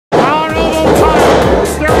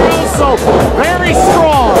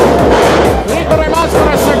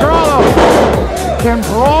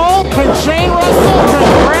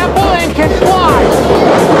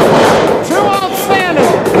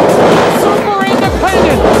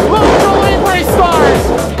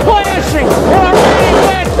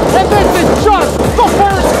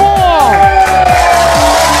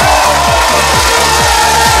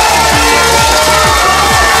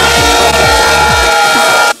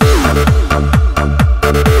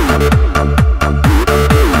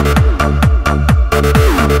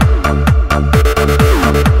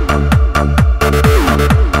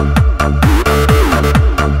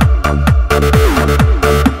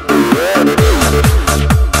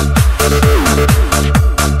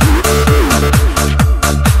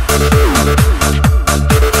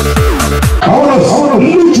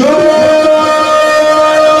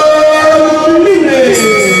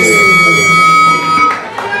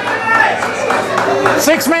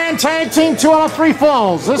6-man tag team, 2 out of 3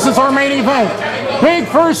 falls. This is our main event. Big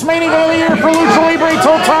first main event of the year for Lucha Libre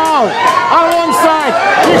Total. On one side,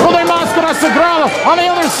 Hijo De Mascara Sagrada. On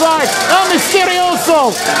the other side, El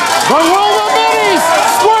Misterioso. The World of Minis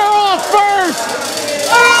square off first.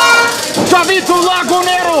 Chavito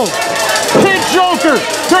Lagunero. Kid Joker.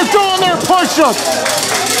 They're doing their push-ups.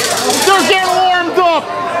 They're getting warmed up.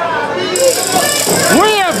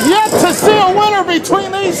 We have yet to see a winner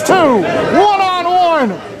between these two.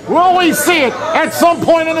 One-on-one. Will we see it at some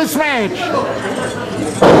point in this match?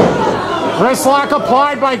 Wrist lock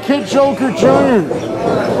applied by Kid Joker Jr.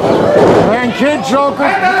 And Kid Joker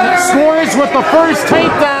scores with the first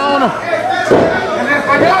takedown.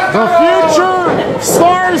 The future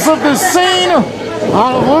stars of the scene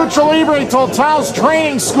out of Lucha Libre Total's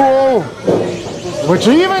training school, which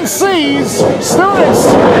even sees students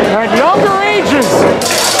at younger ages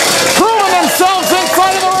proving themselves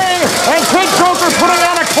inside of the ring, and Kid Joker putting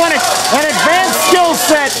on a clinic, an advanced skill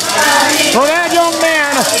set for that young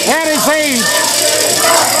man at his age.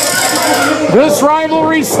 This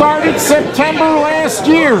rivalry started September last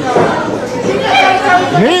year.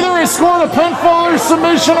 Neither has scored a pinfall or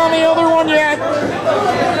submission on the other one yet.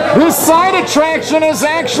 This side attraction has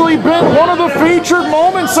actually been one of the featured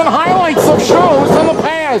moments and highlights of shows in the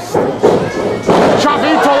past.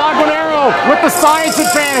 Chavito Lagunero with the size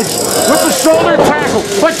advantage, with the shoulder tackle,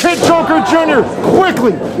 but Kid Joker Jr.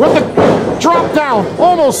 quickly with the drop down,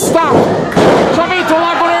 almost stopped. Chavito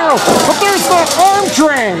Lagunero, but there's the arm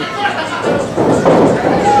drag.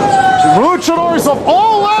 Luchadors of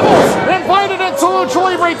all levels invited into Lucha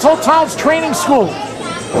Libre Total's training school.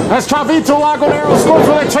 As Chavito Lagunero scores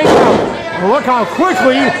with a takedown. Look how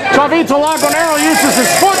quickly Chavito Lagunero uses his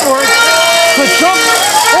footwork to jump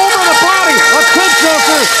over the body of Kid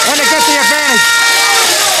Joker and to get the advantage.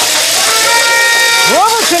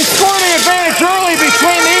 Whoever can score the advantage early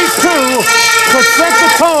between these two could set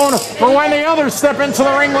the tone for when the others step into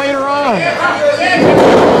the ring later on.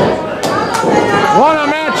 What a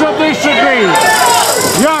matchup this should be.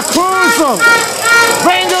 Yakuza,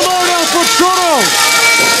 Vengador del Futuro.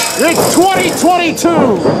 It's 2022.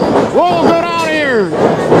 We'll go down here.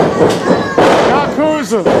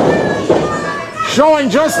 Yakuza showing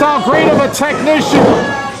just how great of a technician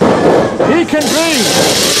he can be.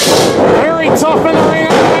 Very tough in the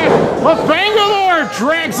ring, but Vengador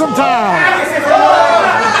drags him down.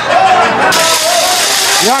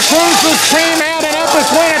 Yakuza's team had an epic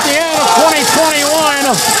win at the end of 2021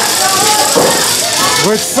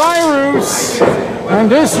 with Cyrus and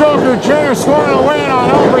this Joker Jr. scoring a win on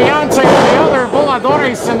El Briante and the other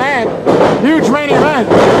Voladores in that huge main event.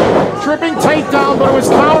 Tripping takedown, but it was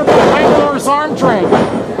countered by Vengador's arm drag.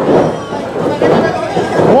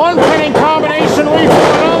 One pinning combination leads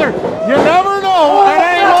to another. You never know at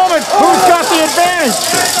any moment who's got the advantage.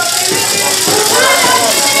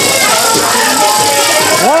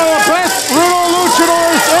 One of the best Rudo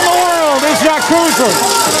luchadors in the world is Yakuza.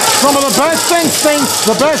 Some of the best instincts,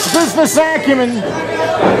 the best business acumen,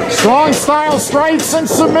 strong style strikes and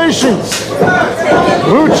submissions.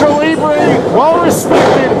 Lucha Libre,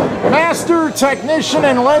 well-respected, master, technician,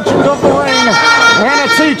 and legend of the ring,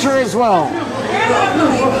 and a teacher as well.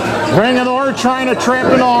 Vengador trying to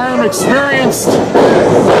trap an arm, experienced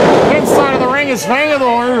inside of the ring is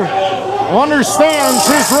Vengador. Understands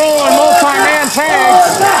his role in multi-man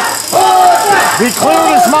tags. He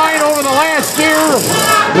cleared his mind over the last year.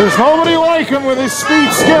 There's nobody like him with his speed,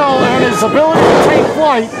 skill, and his ability to take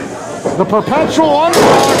flight. The perpetual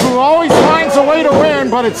underdog who always finds a way to win,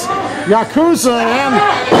 but it's Yakuza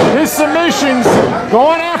and his submissions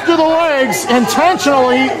going after the legs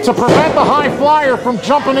intentionally to prevent the high flyer from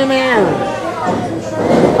jumping in the air.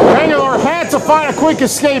 Vengador had to find a quick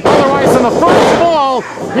escape, otherwise in the first fall,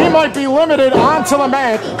 he might be limited onto the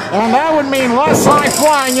mat, and that would mean less high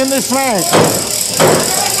flying in this match.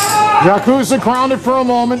 Yakuza grounded for a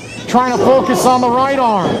moment, trying to focus on the right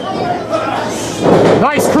arm.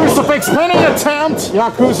 Nice crucifix pinning attempt.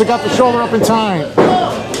 Yakuza got the shoulder up in time.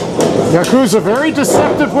 Yakuza very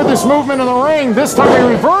deceptive with his movement in the ring. This time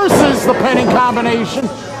he reverses the pinning combination,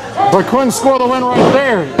 but couldn't score the win right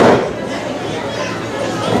there.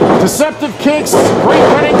 Deceptive kicks, great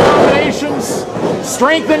pinning combinations,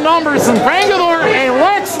 strength in numbers, and Vengador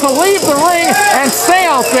elects to leave the ring and stay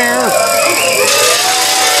out there.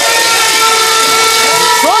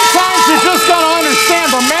 Sometimes you just gotta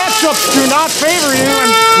understand the matchups do not favor you,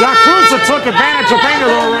 and Yakuza took advantage of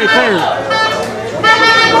Vengador right there.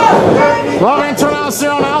 Love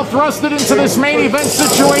Internacional now thrusted into this main event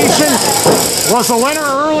situation. Was a winner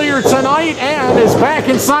earlier tonight and is back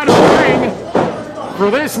inside of the ring for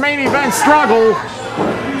this main event struggle.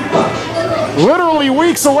 Literally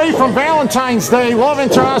weeks away from Valentine's Day, Love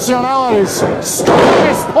Internacional at his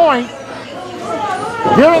strongest point,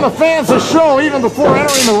 giving the fans a show even before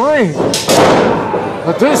entering the ring.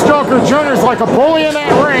 But this Joker Jr. is like a bully in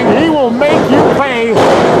that ring. He will make you pay,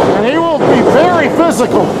 and he will be very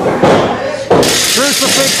physical.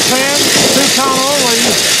 Crucifix pin, 2 count only.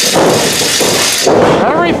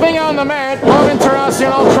 Everything on the mat. Love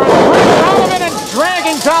Internacional trying to bring it out of it and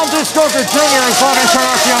dragging down this Joker Jr. as Love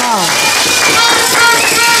Internacional.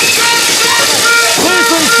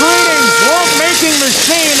 Season's greetings, love-making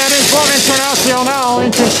machine that is Love Internacional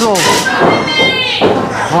in control.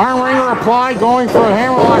 Arm wringer applied, going for a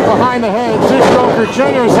hammerlock behind the head. This Joker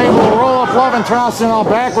Jr. is able to roll up Love Internacional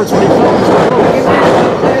backwards when he comes through.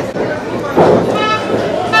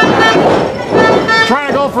 Trying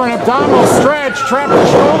to go for an abdominal stretch, trapped the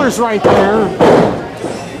shoulders right there,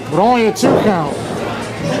 but only a 2 count.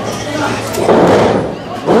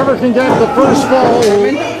 Whoever can get the first fall will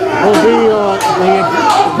be the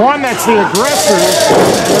one that's the aggressor,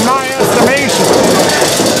 in my estimation.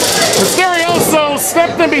 Misterioso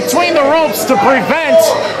stepped in between the ropes to prevent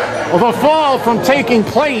the fall from taking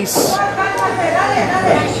place.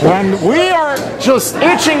 And we are just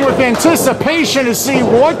itching with anticipation to see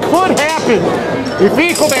what could happen if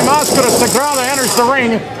Hijo De Mascara Sagrada enters the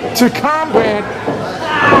ring to combat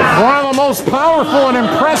one of the most powerful and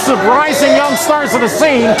impressive rising young stars of the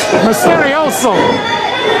scene, Misterioso.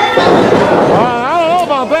 I don't know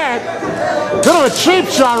about that. Bit of a cheap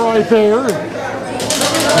shot right there.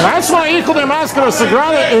 And that's why Hijo De Mascara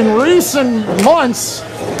Sagrada in recent months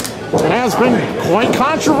has been quite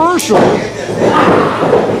controversial.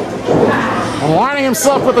 Aligning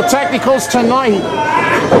himself with the Technicos tonight.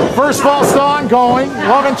 First ball still ongoing.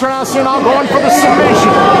 Love Internacional going for the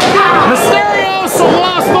submission. Misterioso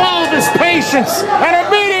lost all of his patience and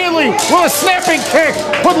immediately with a snapping kick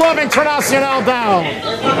put Love Internacional down.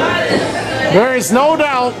 There is no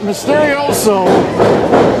doubt Misterioso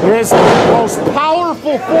is the most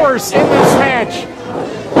powerful force in this match.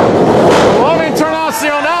 Love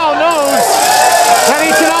Internacional knows that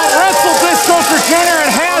he can out-wrestle this Joker Jr.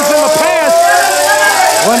 and has in the past.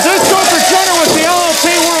 When this Joker Jr. was the LLT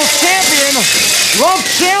World Champion, Love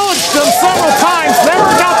challenged him several times, never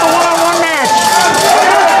got the one-on-one match.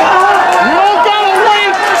 You don't gotta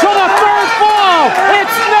wait till the 3rd fall.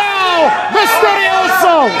 It's now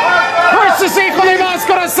Misterioso versus Hijo De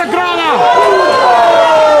Mascara Sagrada.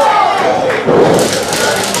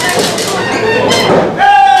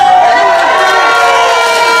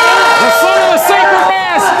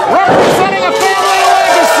 Representing a family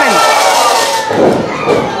legacy.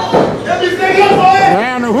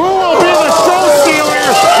 And who will be the show stealer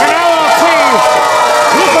in LLT?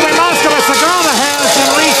 Hijo De Mascara Sagrada has in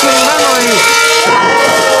recent memory.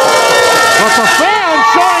 But the fans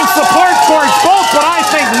showing support towards both, but I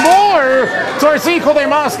think more towards Hijo De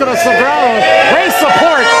Mascara Sagrada. They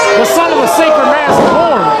support the son of the Sacred Mask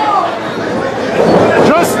more.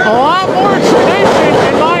 Just a lot more tradition,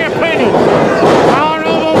 in my opinion.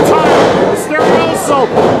 Misterioso,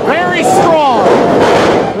 very strong.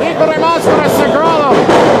 Hijo De Mascara Sagrada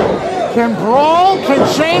can brawl, can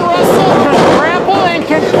chain wrestle, can grapple, and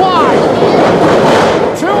can fly.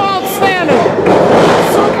 2 outstanding,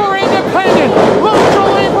 super independent, Lucha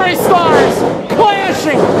Libre stars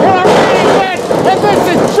clashing in our main event, and this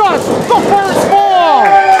is just the first ball.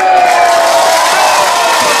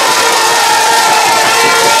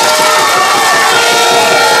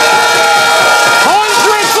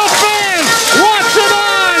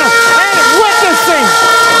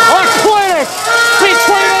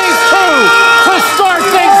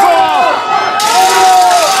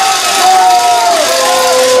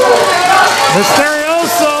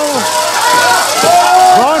 Misterioso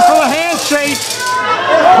going for the handshake,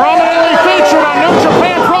 prominently featured on New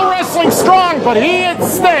Japan Pro Wrestling Strong, but he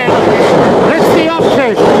instead hits the up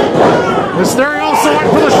kick. Misterioso went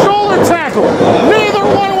for the shoulder tackle. Neither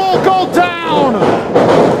one will go down.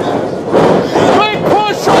 Big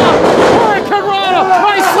push up. Hurricane Rana,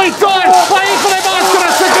 nicely done by Hijo De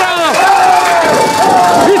Mascara Sagrada.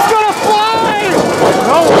 He's gonna fly.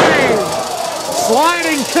 No way.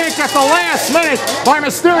 Sliding kick at the last minute by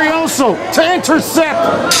Misterioso to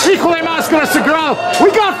intercept Hijo De Mascara Sagrada.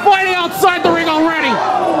 We got fighting outside the ring already.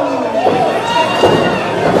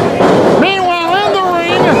 Meanwhile, in the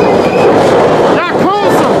ring,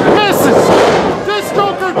 Yakuza misses. This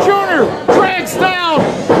Joker Jr. drags down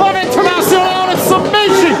Love Internacional in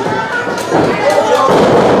submission.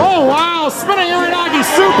 Oh wow, spinning Uranagi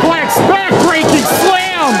suplex, back-breaking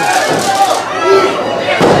slam.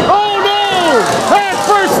 Head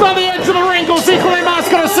first on the edge of the ring goes Hijo De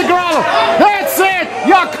Mascara Sagrada. That's it.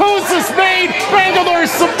 Yakuza Yakuza's made Vengador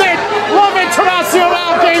submit. Love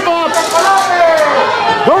Internacional gave up.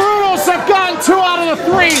 The Rudos have gotten 2 out of the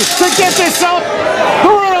 3 to get this up. The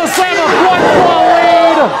Rudos have a 1-ball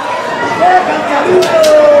lead.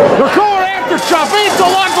 They're going after Chavito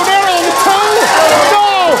Lagunero in the 2.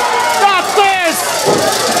 No, not this.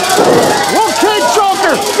 Okay,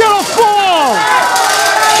 Joker, get a fall.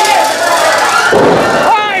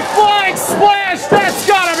 High flying splash, that's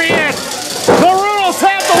gotta be it. The Rudos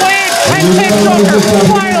have the lead, and Kid Joker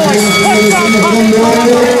finally puts down Chavito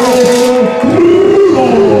Lagunero.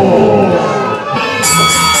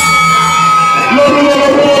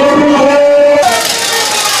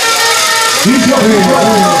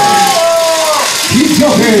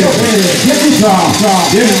 Yakuza,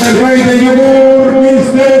 el rey de yogur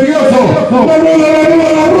misterioso,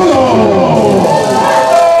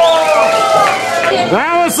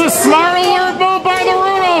 That was a smart alert move by the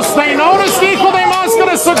Rudos. They noticed Hijo De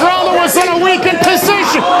Mascara Sagrada was in a weakened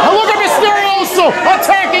position. And look at Misterioso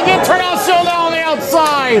attacking Internacional on the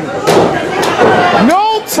outside.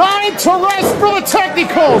 No time to rest for the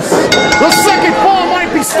Technicos. The second ball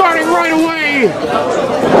might be starting right away.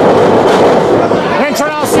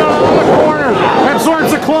 Internacional in the corner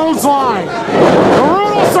absorbs a clothesline. The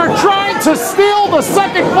Rudos are trying to steal the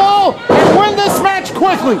second ball and win this match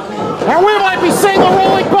quickly. And we might be seeing the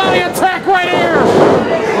rolling body attack right here.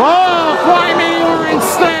 Oh, flying meteor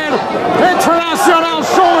instead. Internacional's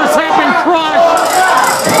shoulders have been crushed.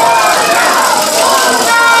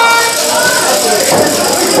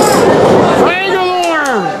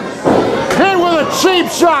 Vengador hit with a cheap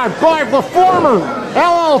shot by the former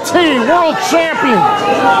LLT World Champion.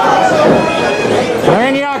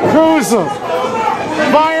 And Yakuza.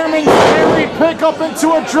 Fireman carry pick up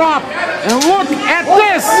into a drop. And look at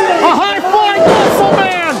this! A high-flying muscle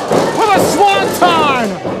man with a swanton!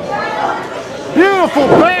 Beautiful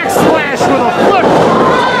backslash with a flip.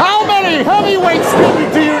 How many heavyweights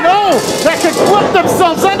do you know that can flip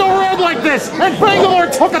themselves into a red like this? And Vengador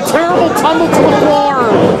took a terrible tumble to the floor.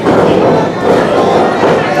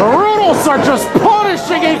 The Rudos are just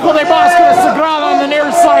punishing Hijo De Mascara Sagrada on the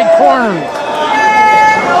near side corner.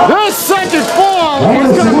 This second fall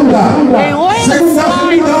is going to be a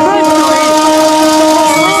landslide victory.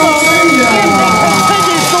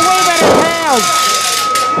 Continues the way that it has.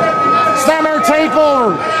 Snapmare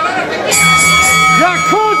takeover.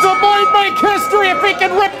 Yakuza might make history if he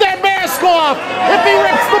can rip that mask off. If he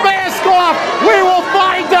rips the mask off, we will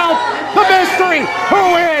find out the mystery.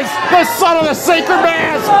 Who is the son of the sacred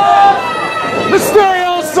mask?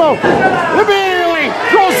 Misterioso immediately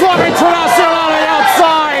throws Love Internacional on the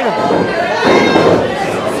outside.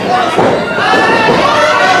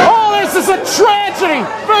 Oh, this is a tragedy.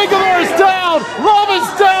 Vengador is down. Love is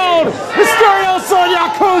down. Misterioso and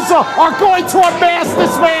Yakuza are going to unmask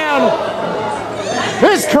this man.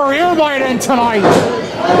 His career might end tonight.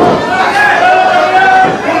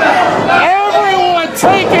 Everyone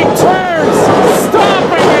taking turns,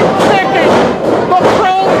 stopping and kicking the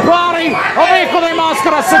prone body of Hijo De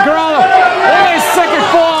Mascara Sagrada. In his second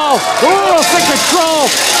fall, Rudos in control.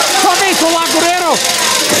 Chavito Lagunero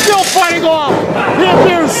still fighting off the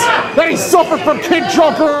abuse that he suffered from Kid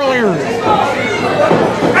Joker earlier.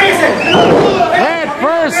 Head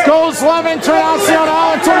first goes Love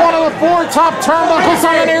Internacional into one of the 4 top turnbuckles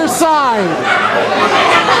on the near side.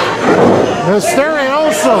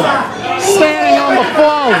 Misterioso standing on the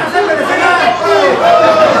phone.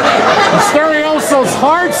 Misterioso's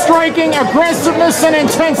hard-striking aggressiveness and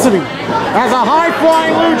intensity as a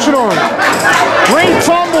high-flying luchador. Ring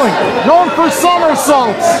tumbling, known for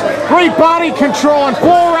somersaults, great body control and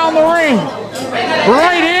flow around the ring.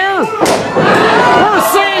 Right here, we're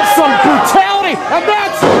seeing some brutality, and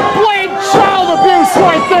that's blatant child abuse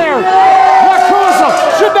right there. Yakuza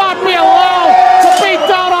should not be allowed to beat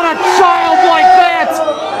down on a child like that.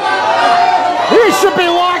 He should be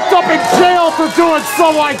locked up in jail for doing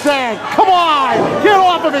something like that. Come on, get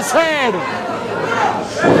off of his head.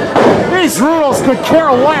 These Rudos could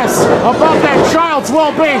care less about that child's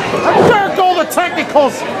well-being. And there go the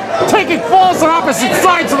Technicos, taking falls on opposite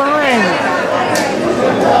sides of the ring.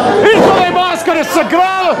 Hijo De Mascara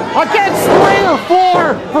Sagrada against 3 or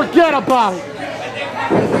 4. Forget about it.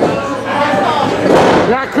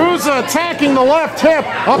 Yakuza attacking the left hip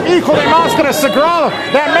of Hijo De Mascara Sagrada.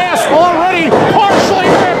 That mask already partially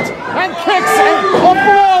ripped and kicks on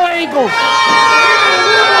all angles.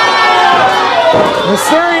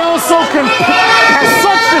 Misterioso has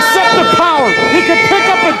such deceptive power. He can pick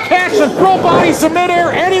up and catch and throw bodies in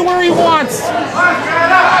midair anywhere he wants.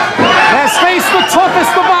 Has faced the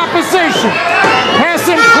toughest of opposition. Has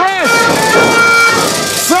impressed.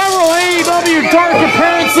 Several AEW dark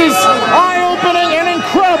appearances produces eye-opening and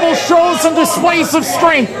incredible shows and displays of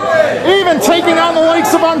strength, even taking on the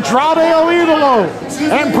likes of Andrade El Idolo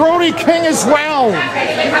and Brody King as well.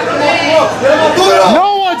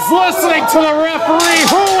 No one's listening to the referee.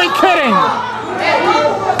 Who are we kidding?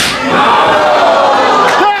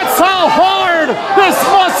 That's how hard this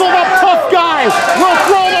muscled-up tough guy will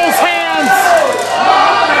throw those hands.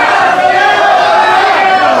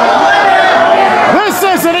 This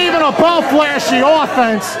isn't even about flashy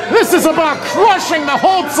offense. This is about crushing the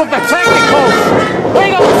hopes of the Technicos. They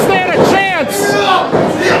don't stand a chance.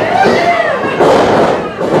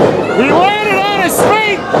 He landed on his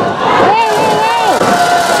feet. Whoa, whoa, whoa.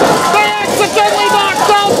 They accidentally knocked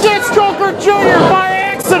out Ditch Joker Jr. by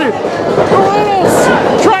accident. The Rudos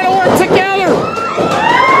trying to work together.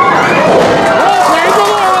 Oh,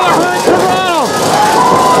 Vengador with a hurricane.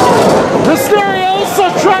 Misterioso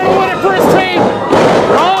trying to win it for his team.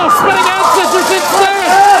 Oh, spinning out scissors instead.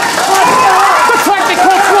 The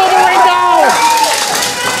Technicos roll the ring down.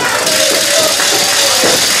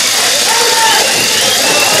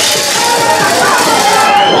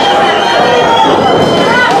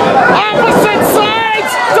 Opposite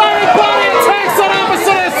sides. Diving body attacks on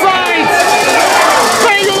opposite sides.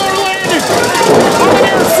 Vengador landed on the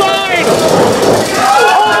near side.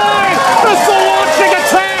 Oh my! Missile launching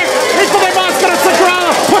attack. Hijo De Mascara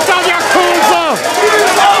Sagrada puts out Yakuza.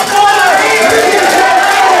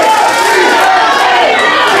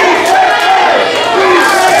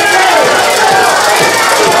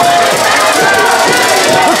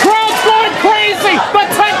 The crowd's going crazy. The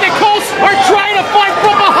Technicos are trying to fight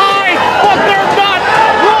from behind, but they're not.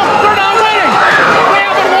 Look, they're not winning. They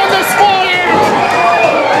haven't won this fall yet.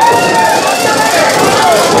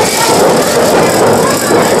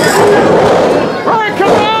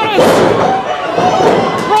 Hurricanranas!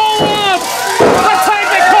 Roll up! The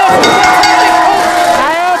Technicos!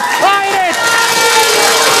 I have tried it!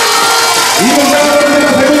 Y ganador de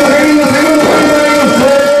la segunda caída,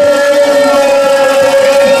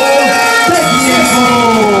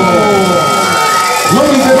 no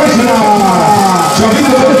internacional,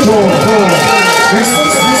 Chavito Lagunero,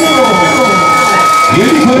 Futuro, y el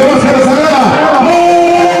Hijo de Mascara Sagrada,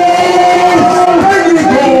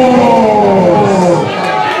 Technicos.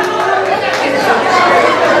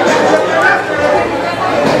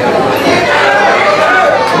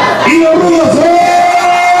 Y los Rudos son,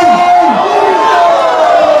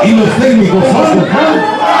 y los técnicos son,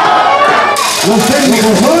 los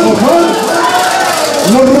técnicos son,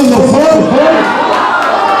 los Rudos son.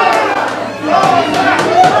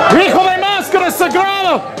 Hijo De Mascara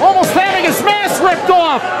Sagrada almost having his mask ripped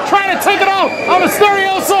off, trying to take it out on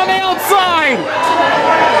Misterioso on the outside.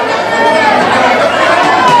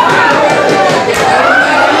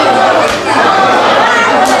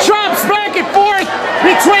 Chops back and forth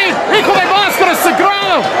between Hijo De Mascara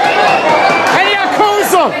Sagrada and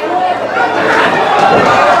Yakuza.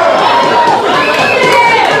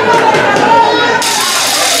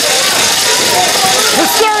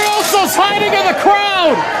 Misterioso's hiding in the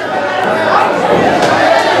crowd.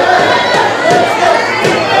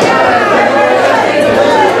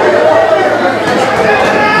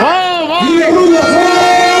 Y los Rudos son.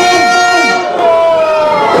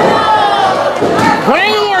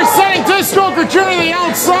 Vengador setting Ditch Joker Jr. to the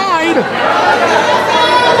outside.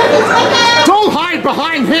 Don't hide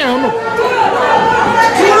behind him.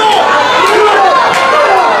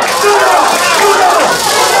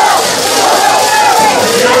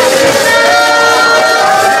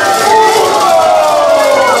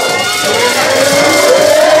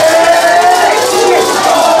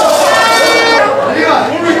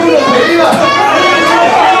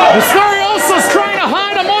 Misterioso's trying to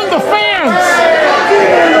hide among the fans.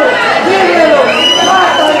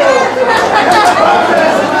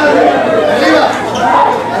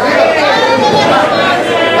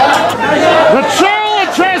 The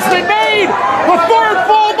challenge has been made. The third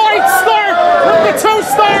fall might start with the two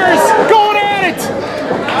stars going at it.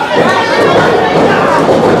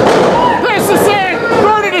 This is it.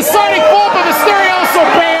 Third and deciding fall, but Misterioso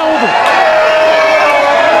bailed.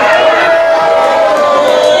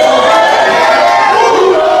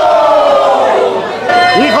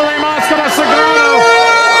 Hijo De Mascara Sagrada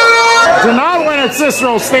did not win at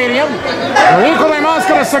Cicero Stadium. Hijo De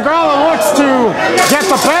Mascara Sagrada looks to get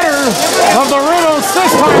the better of the Rudos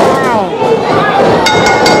this time around.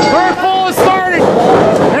 Third fall is starting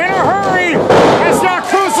in a hurry as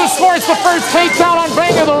Yakuza scores the first takedown on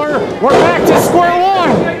Vengador. We're back to square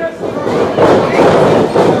one.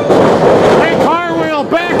 They cartwheel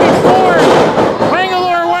back and forth.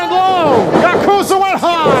 Vengador went low. Yakuza went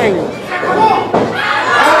high.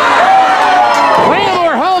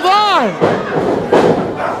 Vengador held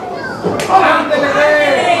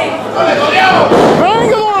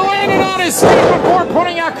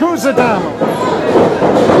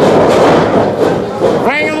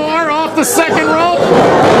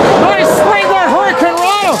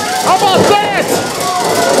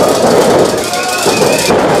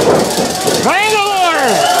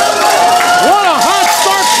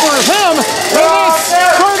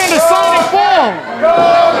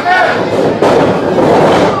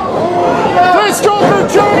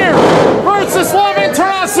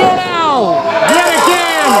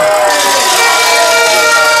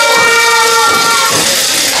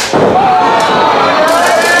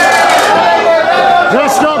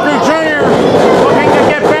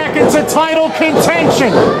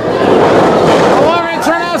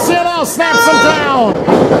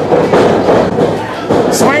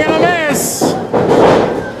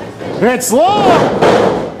It's low.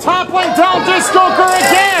 Toppling down Discoker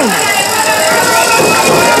again.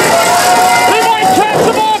 He might catch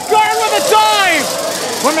him off guard with a dive.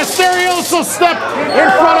 When Misterioso stepped in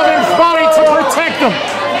front of his body to protect him.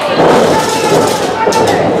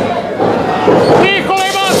 Hijo De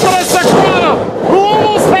Mascara Sagrada, who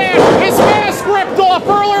almost had his mask ripped off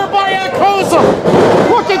earlier by Yakuza,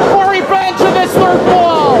 looking for revenge in this third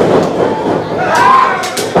ball.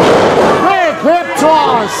 Big hip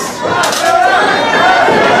toss.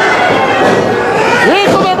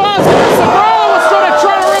 Hijo De Mascara Sagrada was going to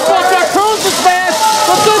try to rip off Yakuza's mask,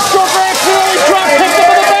 but this Joker accidentally drop kicked him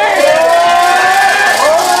in the back.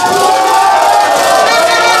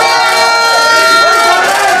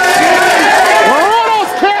 The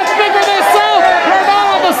Rudos can't figure this out. They're not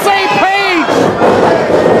on the same page.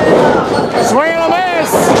 Swing and a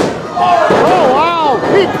miss. Oh, wow.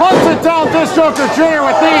 He punted down this Joker Jr.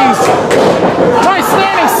 with these. Nice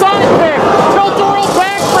standing side kick. Tilt-a-whirl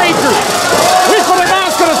backbreaker. Hijo De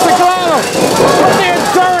Mascara Sagrada with the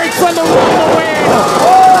endurance and the Rudo win.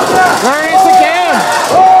 There it is again.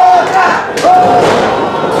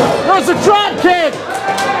 There's a drop kick.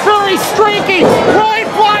 Very streaky. Will he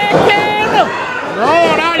fly again?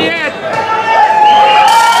 No, not yet.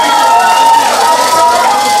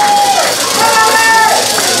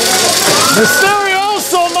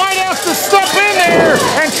 Misterioso might have to step in there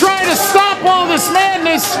and try to stop all this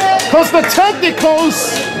madness because the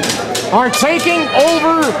Technicos are taking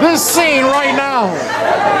over this scene right now.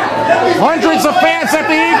 Hundreds of fans at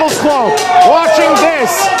the Eagles Club watching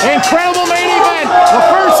this incredible main event, the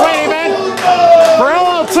first main event for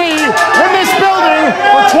LLT in this building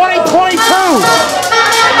for 2022.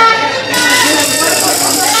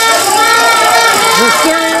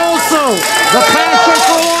 Misterioso, the passion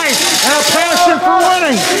for life and a passion for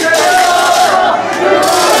winning,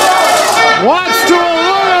 wants to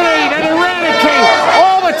eliminate and eradicate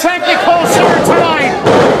all the Technicos here tonight.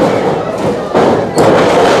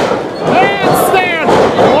 Handstand.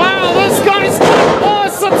 Wow, this guy's got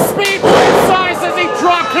awesome speed and size as he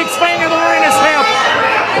drop kicks Vengador in his hip.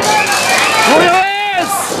 Look at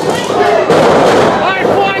this. High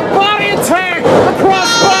flying body attack. Across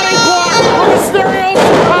body block.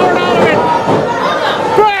 Misterioso powered out of it.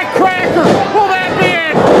 Backcracker. Will that be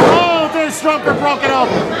it? Oh, this Joker broke it up.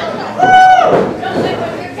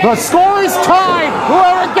 The score is tied.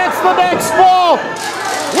 Whoever gets the next ball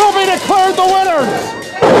will be declared the winners.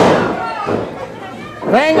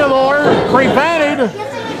 Vengador prevented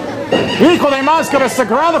Hijo De Mascara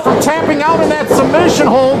Sagrada from tapping out in that submission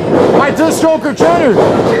hold by this Joker Jr.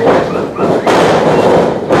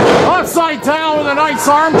 Upside down with a nice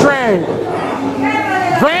arm drag.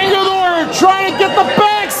 Vengador trying to get the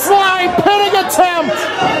backslide pinning attempt.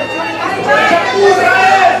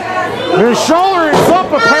 His shoulder is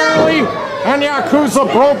up apparently, and Yakuza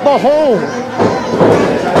broke the hold.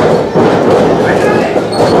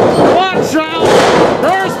 Watch out!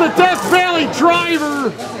 There's the Death Valley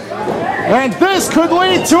driver. And this could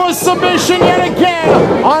lead to a submission yet again.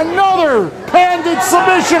 Another panded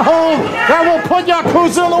submission hold that will put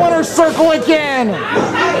Yakuza in the winner's circle again.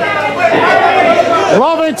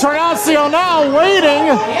 Love Internacional now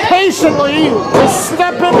waiting patiently to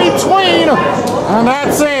step in between. And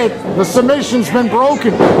that's it. The submission's been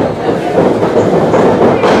broken.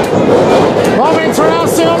 Love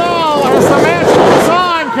Internacional as the match goes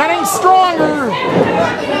on, getting stronger.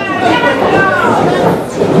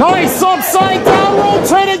 Nice upside down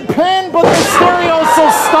rotating pin, but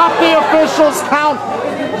Misterioso stopped the official's count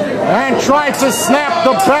and tried to snap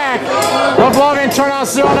the back of Love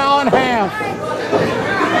Internacional in half.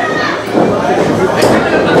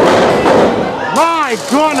 My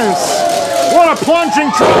goodness, what a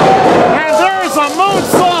plunging drop. And there's a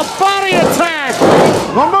moonsault body attack.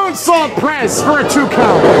 The moonsault press for a 2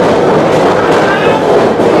 count.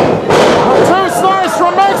 The 2 stars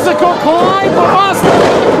from Mexico collide for Boston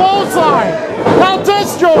with the clothesline. Now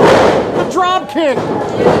this Joker, the drop kick.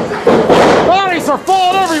 Bodies are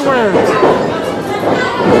falling everywhere.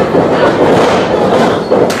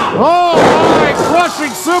 Oh my,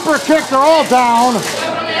 crushing super kick, they're all down.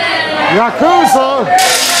 Yakuza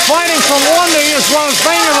fighting from one knee as well as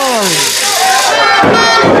Vengador.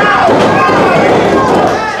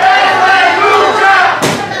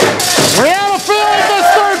 We have a feeling this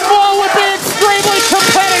third ball would be extremely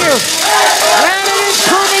competitive. And it is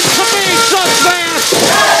proving to be just that.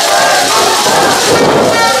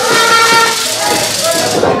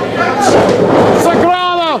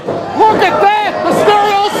 Sagrada, look at that.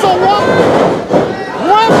 Misterioso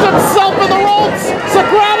left himself in the ropes.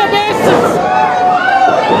 Sagrada misses.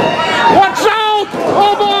 Watch out.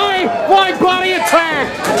 Oh boy. Wide body attack.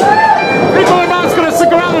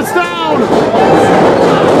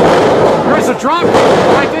 a drop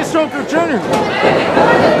by this Joker Jr.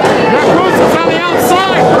 Yakuza's on the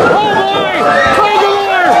outside. Oh boy!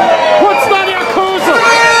 Vengador puts down Yakuza.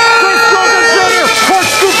 This Joker Jr.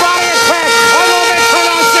 puts through body attack. I love it. Turn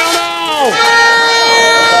out now.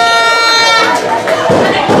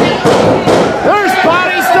 There's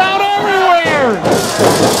bodies down everywhere.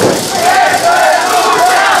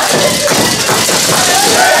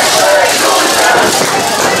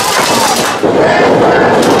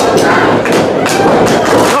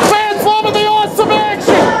 The fans loving the awesome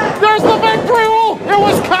action. There's the victory roll. It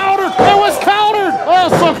was countered. It was countered. Oh,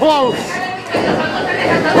 so close.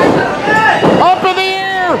 Up in the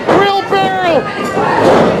air. Real barrel.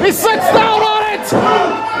 He sits down on it.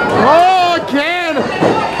 Oh, again.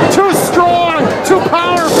 Too strong. Too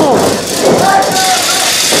powerful.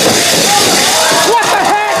 What the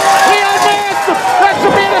heck? He advanced. That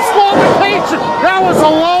should be a disqualification. That was a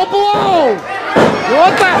low blow.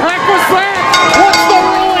 What the heck was that? What's the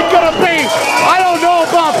ruling gonna be? I don't know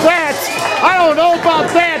about that. I don't know about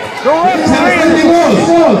that. The referee.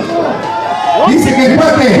 Dice que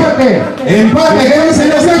empate. Empate, ¿qué dicen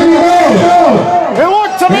los técnicos? It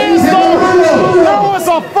looked to me as though there was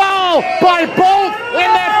a foul by both in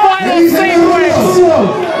that final sequence.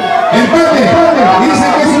 Empate. Dice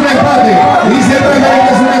que es un empate. Dice el referee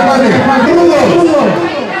que es un empate. Rudo.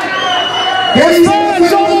 ¿Qué dice?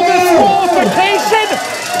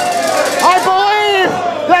 I believe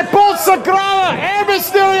that both Sagrada and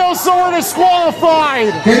Misterioso were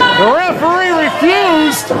disqualified. The referee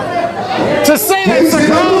refused to say that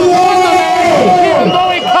Sagrada won the match, even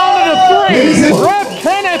though he counted a 3. Ref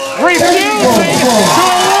Kenneth refusing to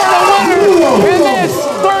award a winner in this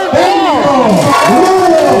third ball.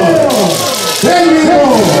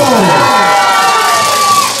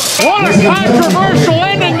 What a controversial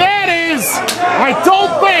ending that is. I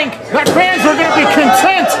don't think that fans are going to be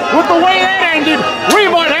content with the way that ended. We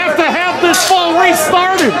might have to have this fall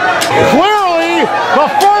restarted. Clearly, the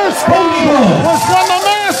first fall was when the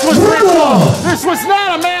mask was ripped off. This was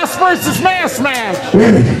not a mask versus mask match.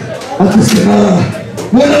 Antes que nada,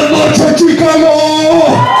 buenas noches, Chicago.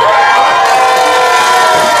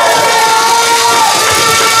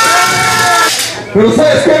 Pero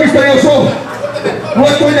 ¿sabes qué, Misterioso? No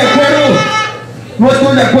estoy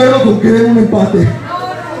de acuerdo con que den un empate.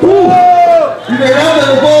 Tú, y de grande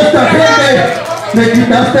de toda esta gente, me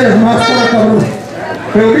quitaste la máscara, cabrón.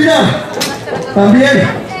 Pero mira,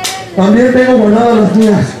 también tengo guardadas las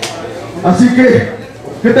mías. Así que,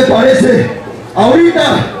 ¿qué te parece? Ahorita,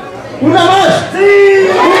 una más. ¡Sí!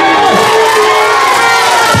 ¡Una más!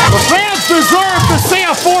 The fans deserve to see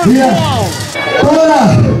a fourth fall. Toda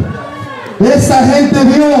esta gente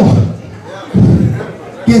vio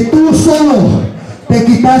que tú solo te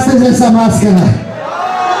quitaste de esa máscara.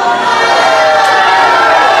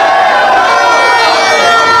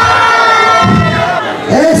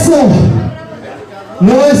 Eso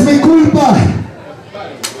no es mi culpa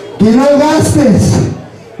que no gastes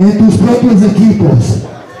en tus propios equipos.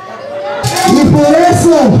 Y por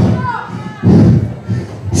eso,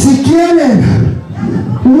 si quieren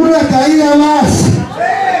una caída más,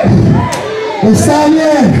 está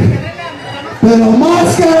bien. Pero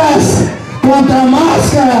máscaras contra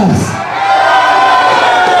máscaras.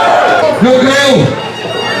 Yo creo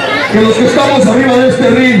que los que estamos arriba de este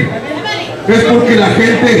ring es porque la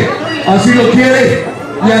gente así lo quiere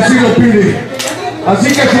y así lo pide. Así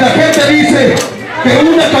que si la gente dice que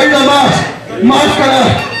una caída más, máscara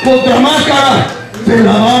contra máscara, se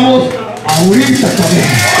la damos ahorita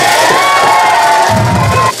también.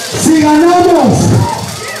 Si ganamos,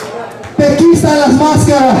 te quita las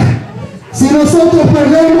máscaras. Si nosotros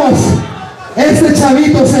perdemos, este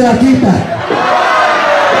chavito se la quita.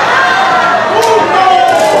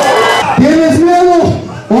 ¿Tienes miedo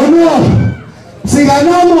o no? Si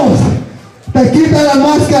ganamos, te quita las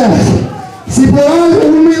máscaras. Si por algo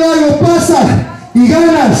un milagro pasa y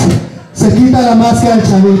ganas, se quita la máscara del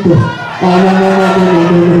chavito. No.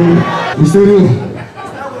 Misterio,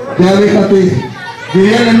 ya déjate.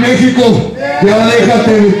 Dirían en México, ya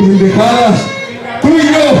déjate de pendejadas. Tú y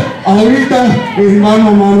yo, ahorita, es mano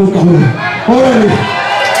a mano, cabrón. Órale.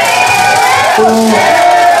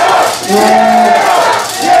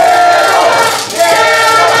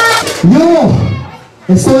 Yo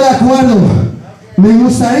estoy de acuerdo. Me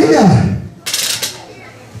gustaría.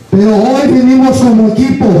 Pero hoy venimos como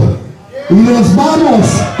equipo. Y nos vamos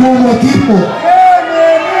como equipo.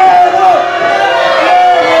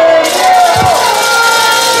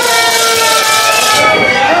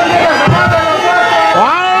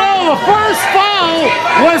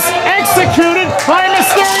 Was executed by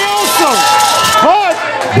Misterioso, but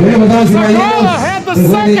Sagrada had the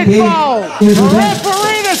second foul. The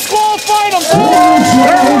referee disqualified them both.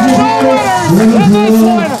 There were no winners in this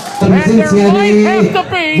one. And there might have to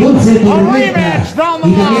be a rematch down the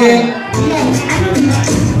line.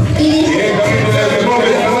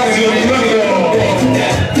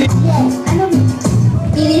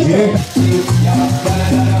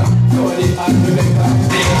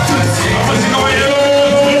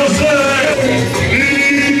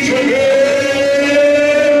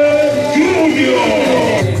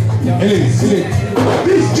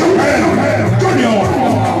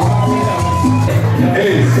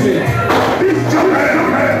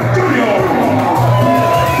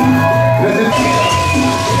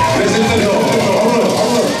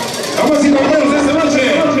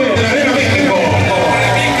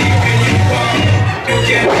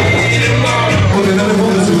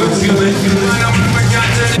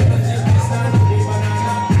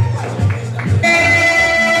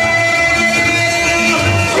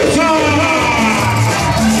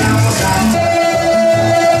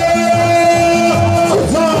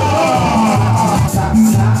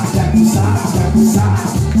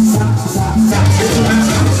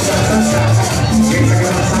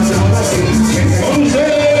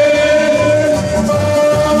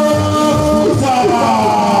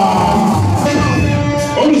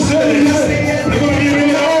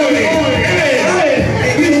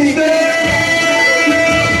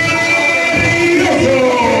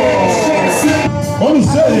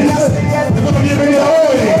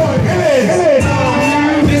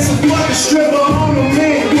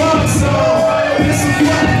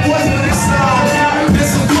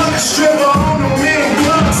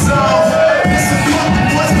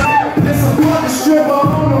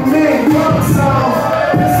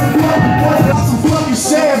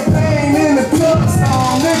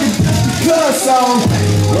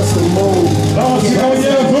 Vamos y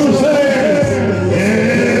caballeros, con ustedes.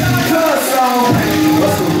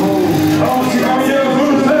 What's the move?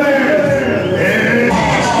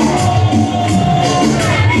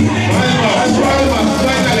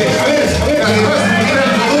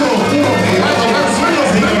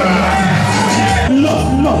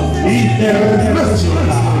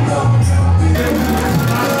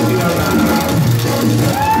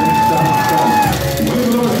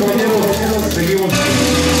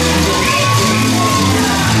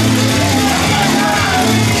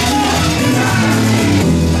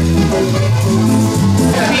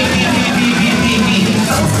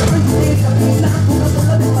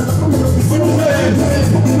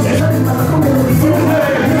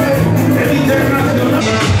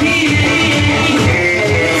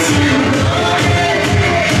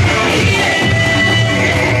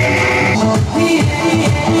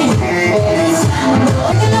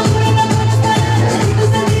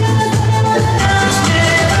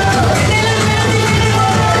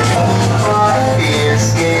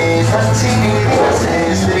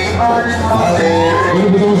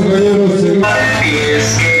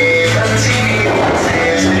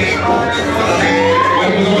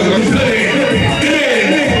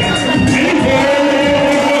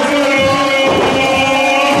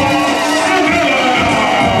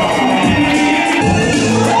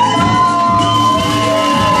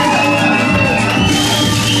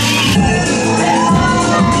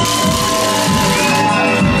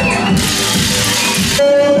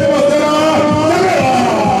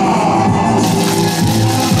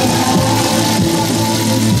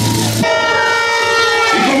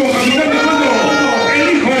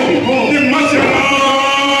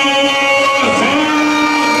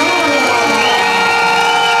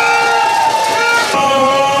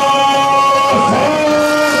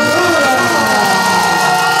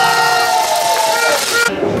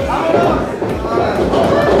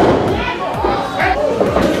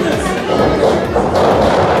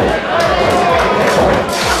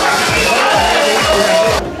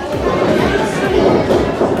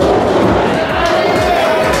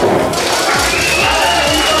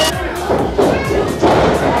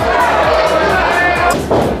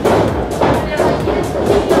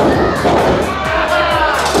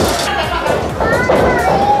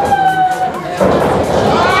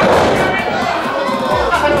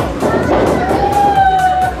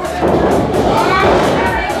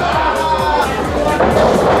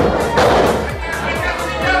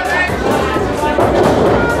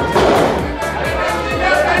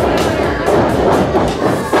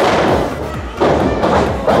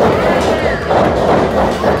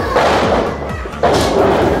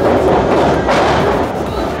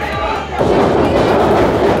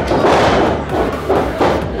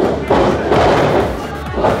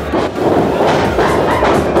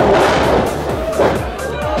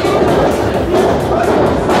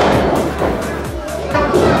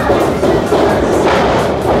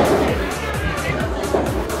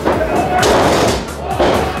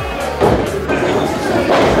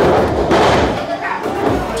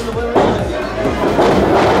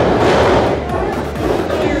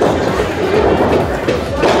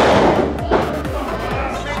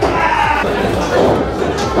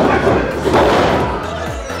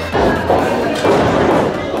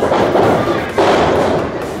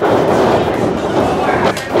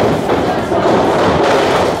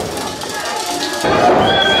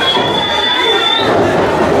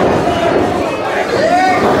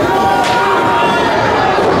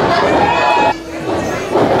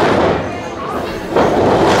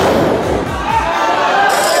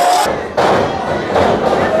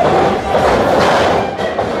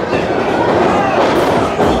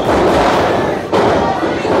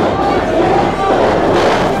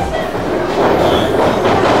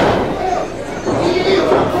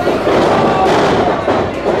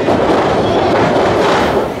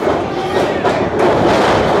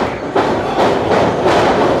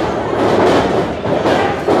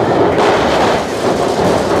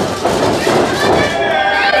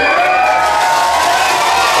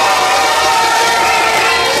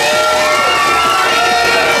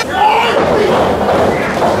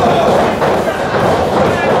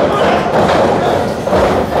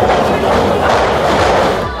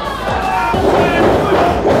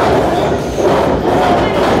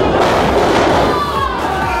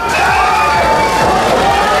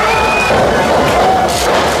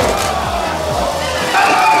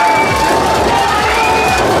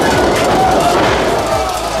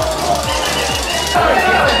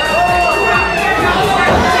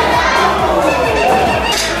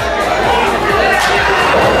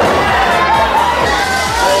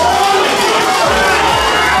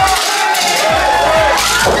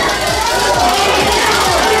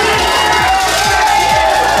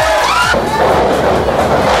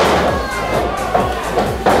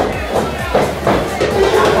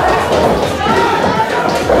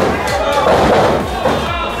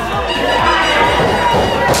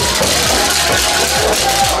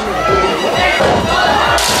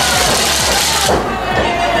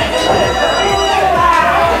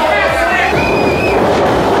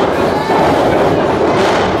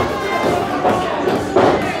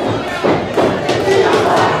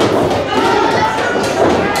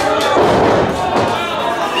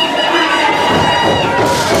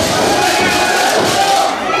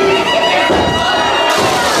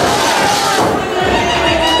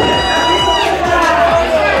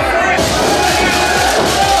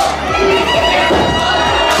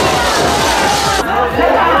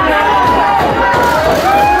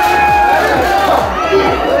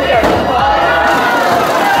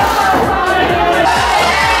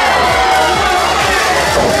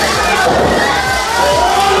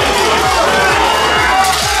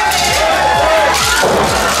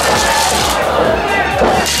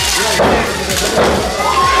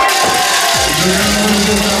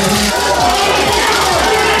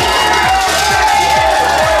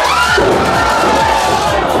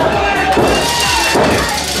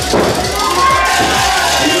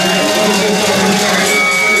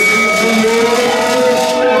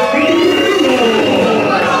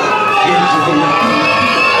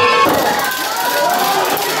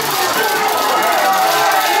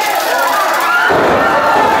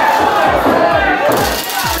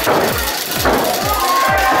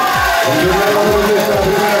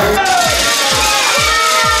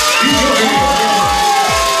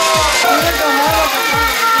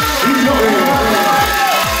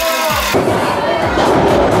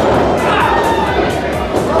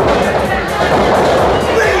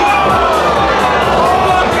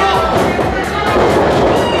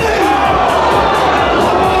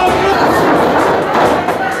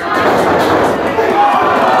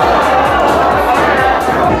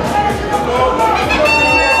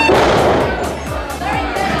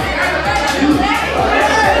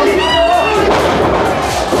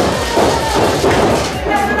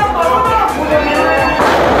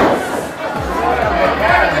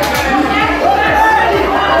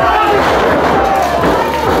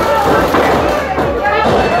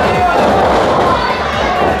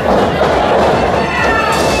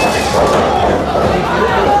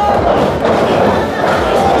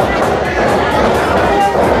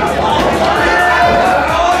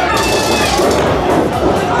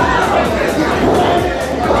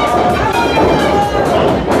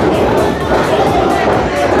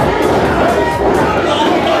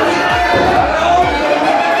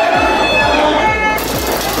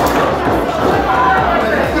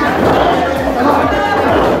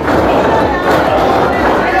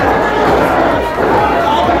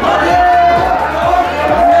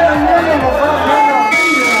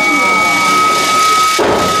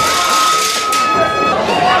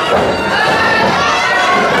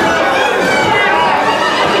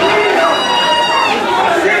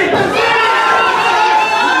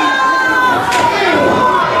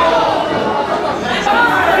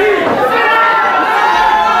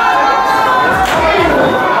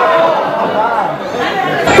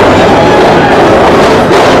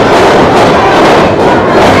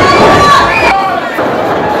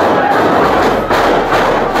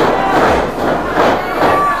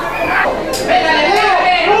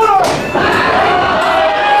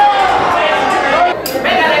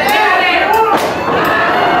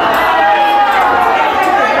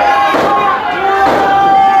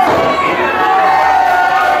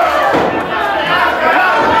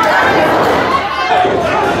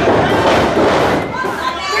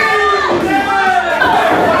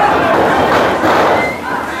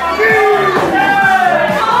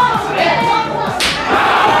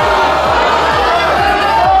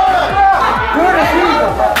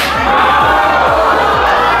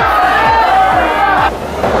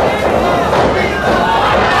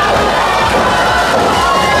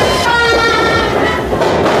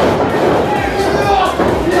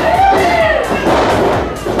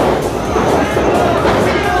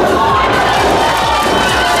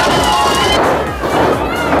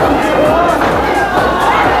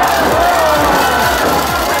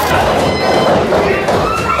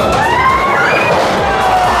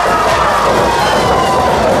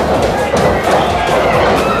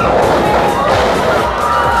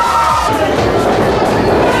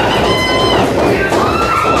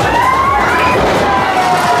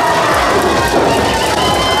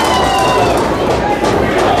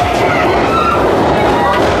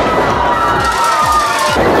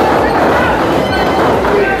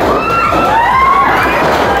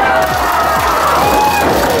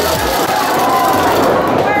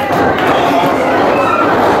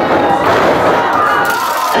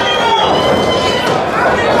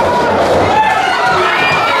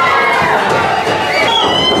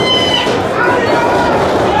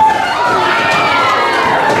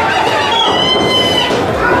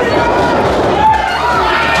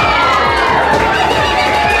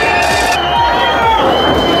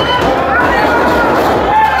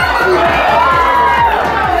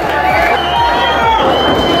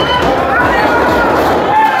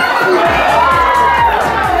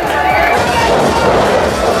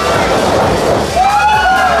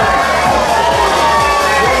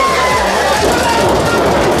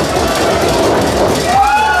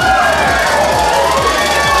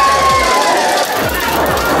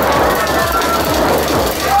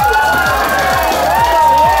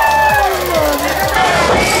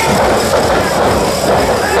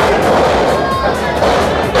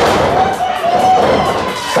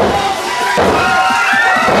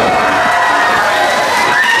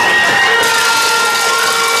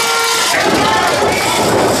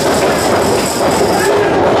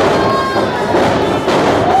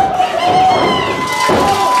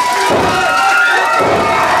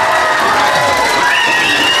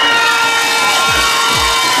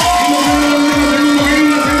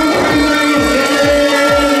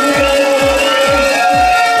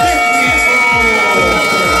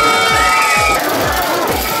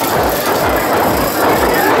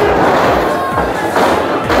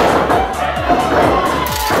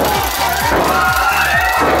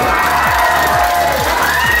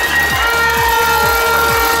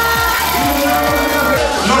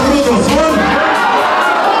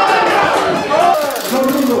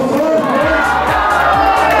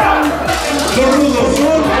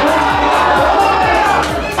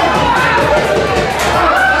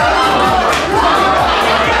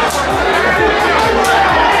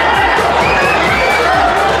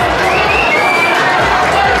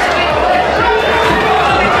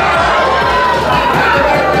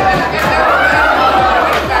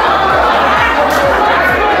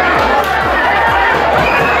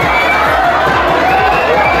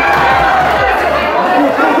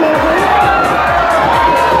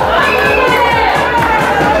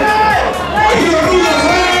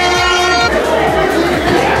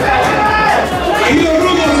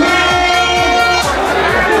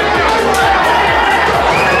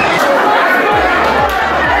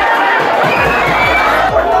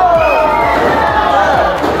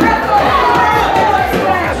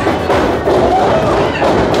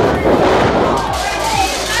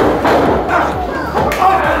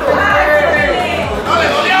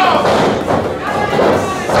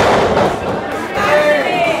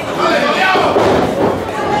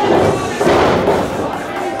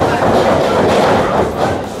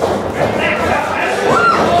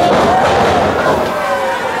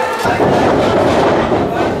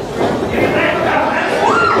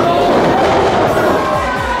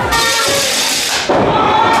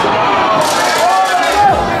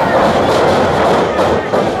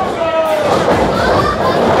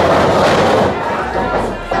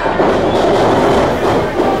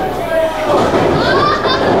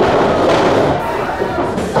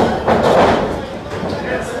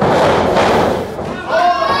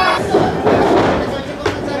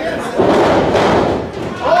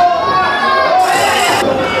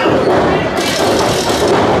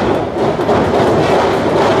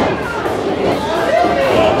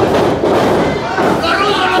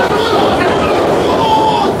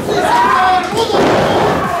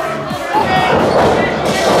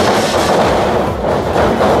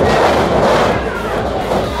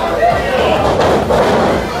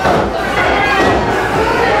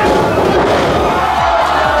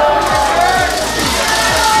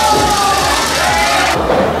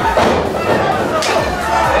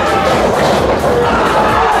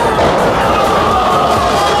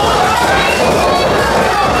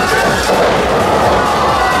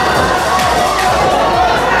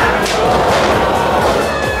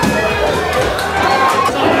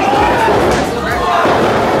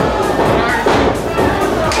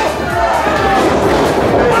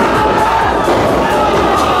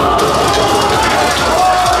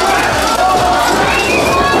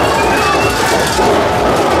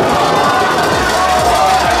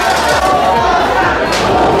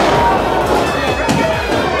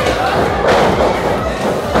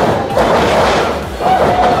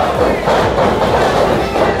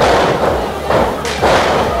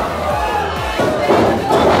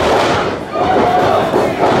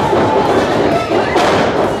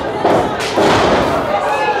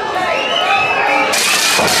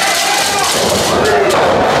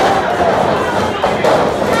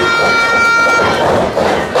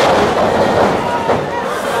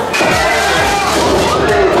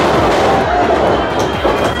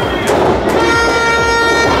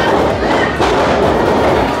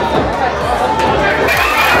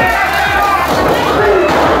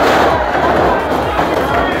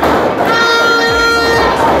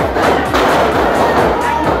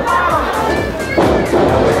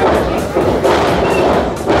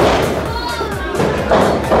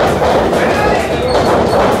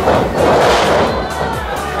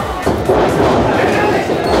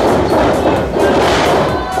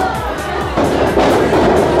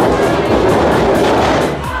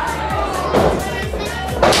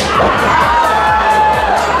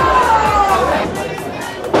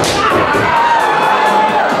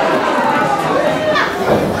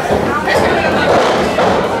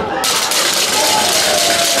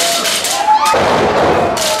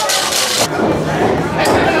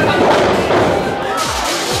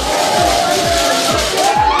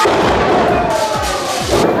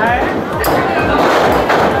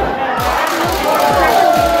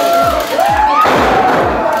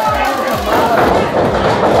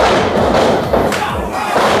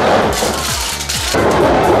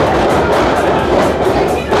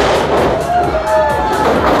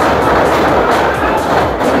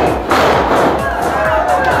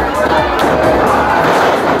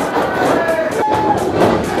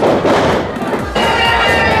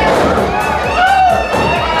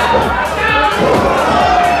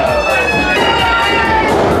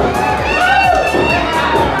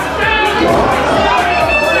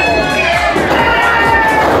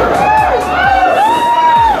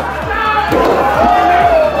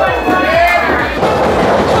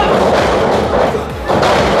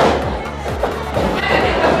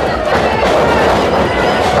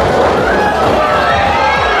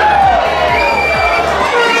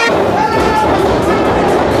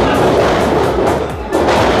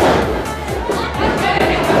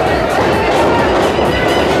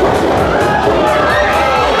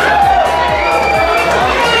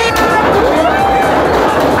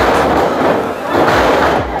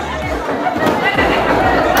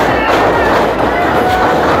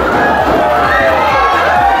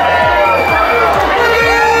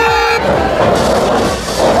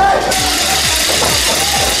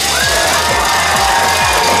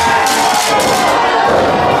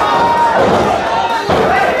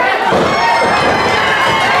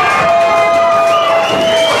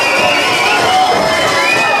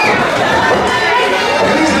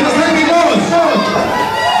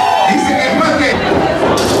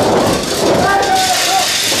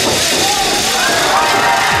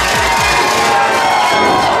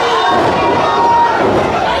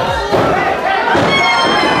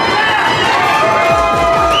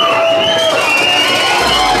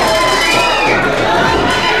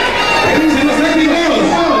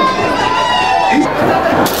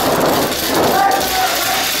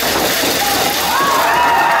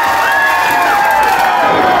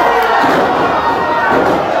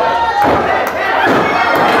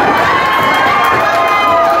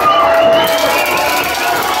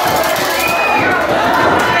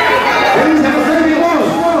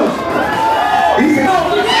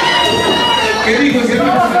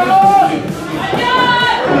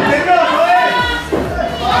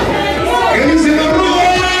 ¿Qué dicen los rudos?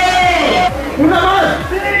 ¡Una más!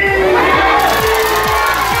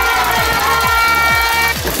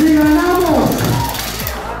 Si ganamos,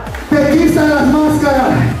 te quitan las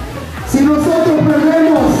máscaras. Si nosotros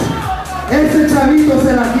perdemos, ese chavito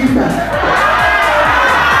se la quita.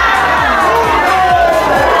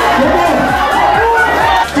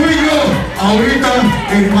 Tú y yo, ahorita,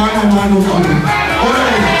 en mano a mano, órale.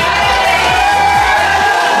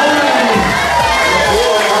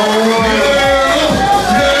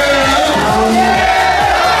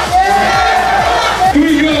 Tú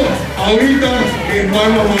y yo, ahorita, en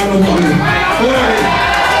mano a mano, órale.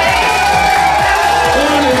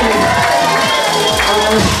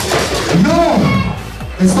 No,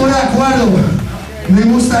 estoy de acuerdo. Me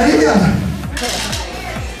gustaría.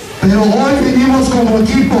 Pero hoy vinimos como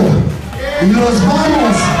equipo y nos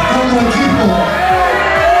vamos como equipo.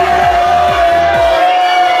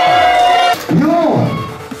 No,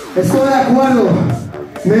 estoy de acuerdo.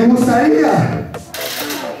 Me gustaría.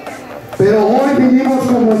 Pero hoy vinimos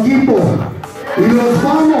como equipo y nos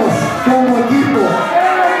vamos